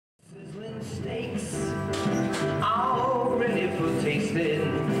steaks, all ready for tasting.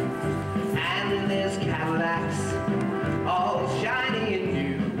 And there's Cadillacs, all shiny and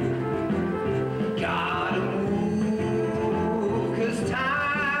new. Gotta move, 'cause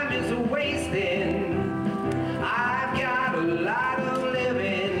time is wasting. I've got a lot of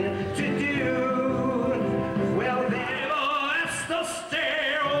living to do. Well, there ist das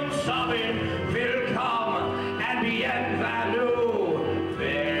Stern sammen, willkommen and bienvenue.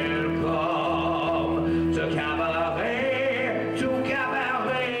 Welcome to cabaret, to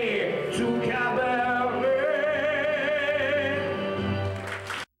cabaret, to cabaret.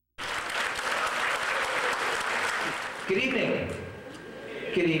 Good evening.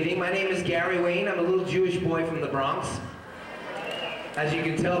 Good evening. My name is Gary Wayne. I'm a little Jewish boy from the Bronx. As you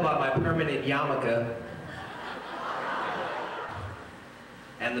can tell by my permanent yarmulke.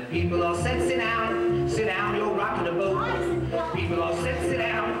 And the people all said, sit down, you're rocking the boat. People all said, sit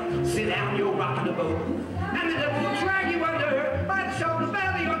down, you're rocking the boat. And the devil will drag you under by the shoulder,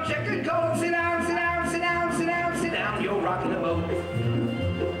 belly, or checkered coat. Sit down, sit down, sit down, sit down, sit down, you're rocking the boat.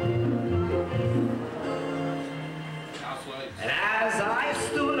 And as I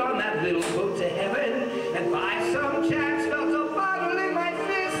stood on that little boat to heaven, and by some chance felt a bottle in my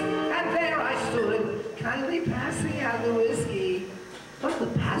fist, and there I stood, kindly passing out the whiskey, but the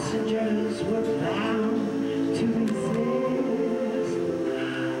passengers were bound to resist.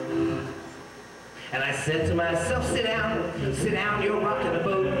 And I said to myself, sit down, you're rocking the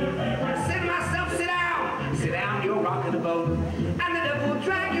boat. I said to myself, sit down, you're rocking the boat. And the devil will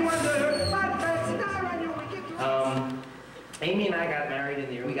drag you under my fancy dollar on your wicked. Amy and I got married in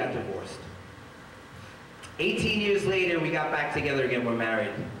the year we got divorced. 18 years later, we got back together again, we're married.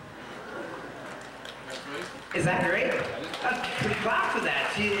 Is that great? Clap for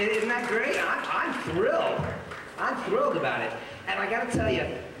that. Isn't that great? I'm thrilled. I'm thrilled about it. And I gotta tell you,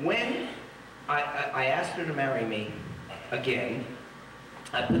 when I asked her to marry me again,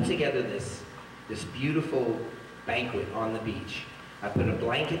 I put together this beautiful banquet on the beach. I put a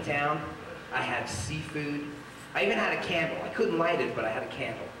blanket down, I had seafood, I even had a candle. I couldn't light it, but I had a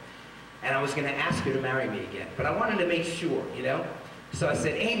candle. And I was gonna ask her to marry me again, but I wanted to make sure, you know? So I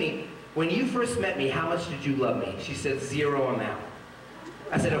said, Amy, when you first met me, how much did you love me? She said, 0 amount.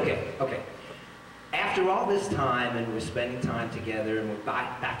 I said, okay. After all this time, and we're spending time together, and we're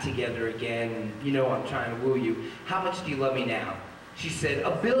back together again, and you know I'm trying to woo you, how much do you love me now? She said,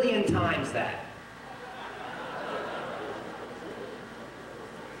 1 billion times that.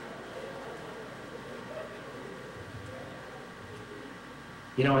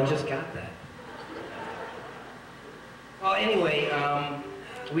 You know, I just got that. Well, anyway,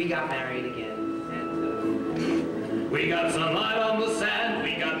 we got married again, and we got sunlight on the sand,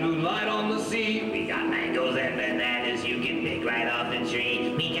 we got moonlight on the sea, we got mangoes and bananas you can pick right off the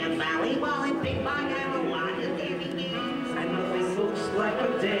tree. We got volleyball and ping pong and a lot of daily games. And nothing looks like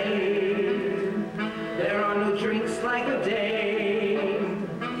a day. There are no drinks like a day.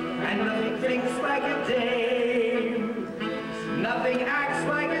 And nothing thinks like a day. Nothing acts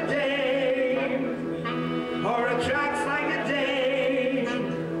like a day. Or attracts like a day.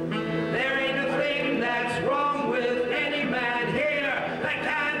 There ain't a thing that's wrong with any man here that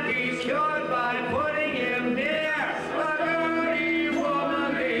can't be cured by putting him near a dirty,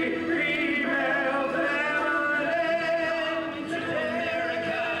 womanly, female feminine to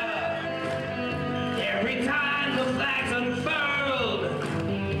America. Every time the flag's unfurled,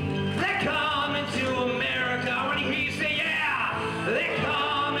 they're coming to America. When you hear you say, yeah, they're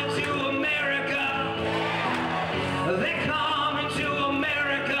coming to America. They're coming to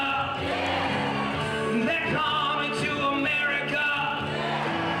America. They're coming to America.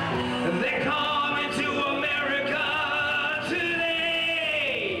 They're coming to America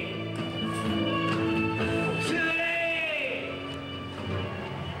today. Today.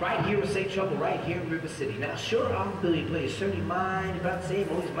 Right here in St. Trouble, right here in River City. Now, sure, I'm Billy Player, certainly mind about saying,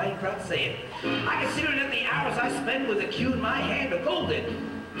 always mighty proud to say it. I consider that the hours I spend with a cue in my hand are golden.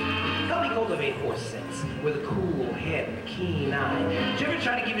 Help me cultivate horse sense with a cool head and a keen eye. Did you ever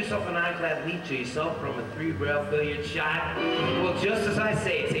try to give yourself an ironclad leap to yourself from a 3-barrel billiard shot? Well, just as I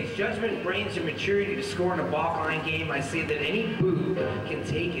say, it takes judgment, brains, and maturity to score in a balk-line game. I say that any boob can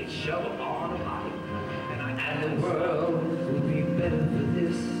take and shove a ball on a pocket. And the world will be better for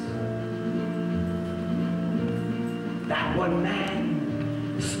this. That one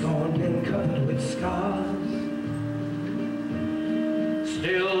man, scorned and covered with scars,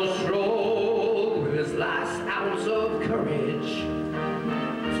 still strode with his last ounce of courage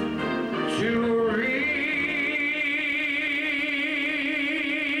to reach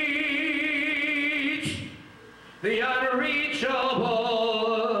the unreachable.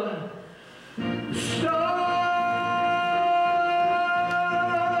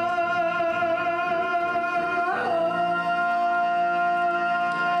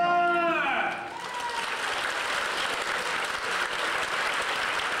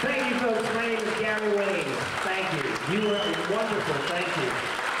 Mary Wayne, thank you. You were wonderful, thank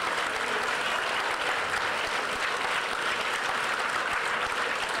you.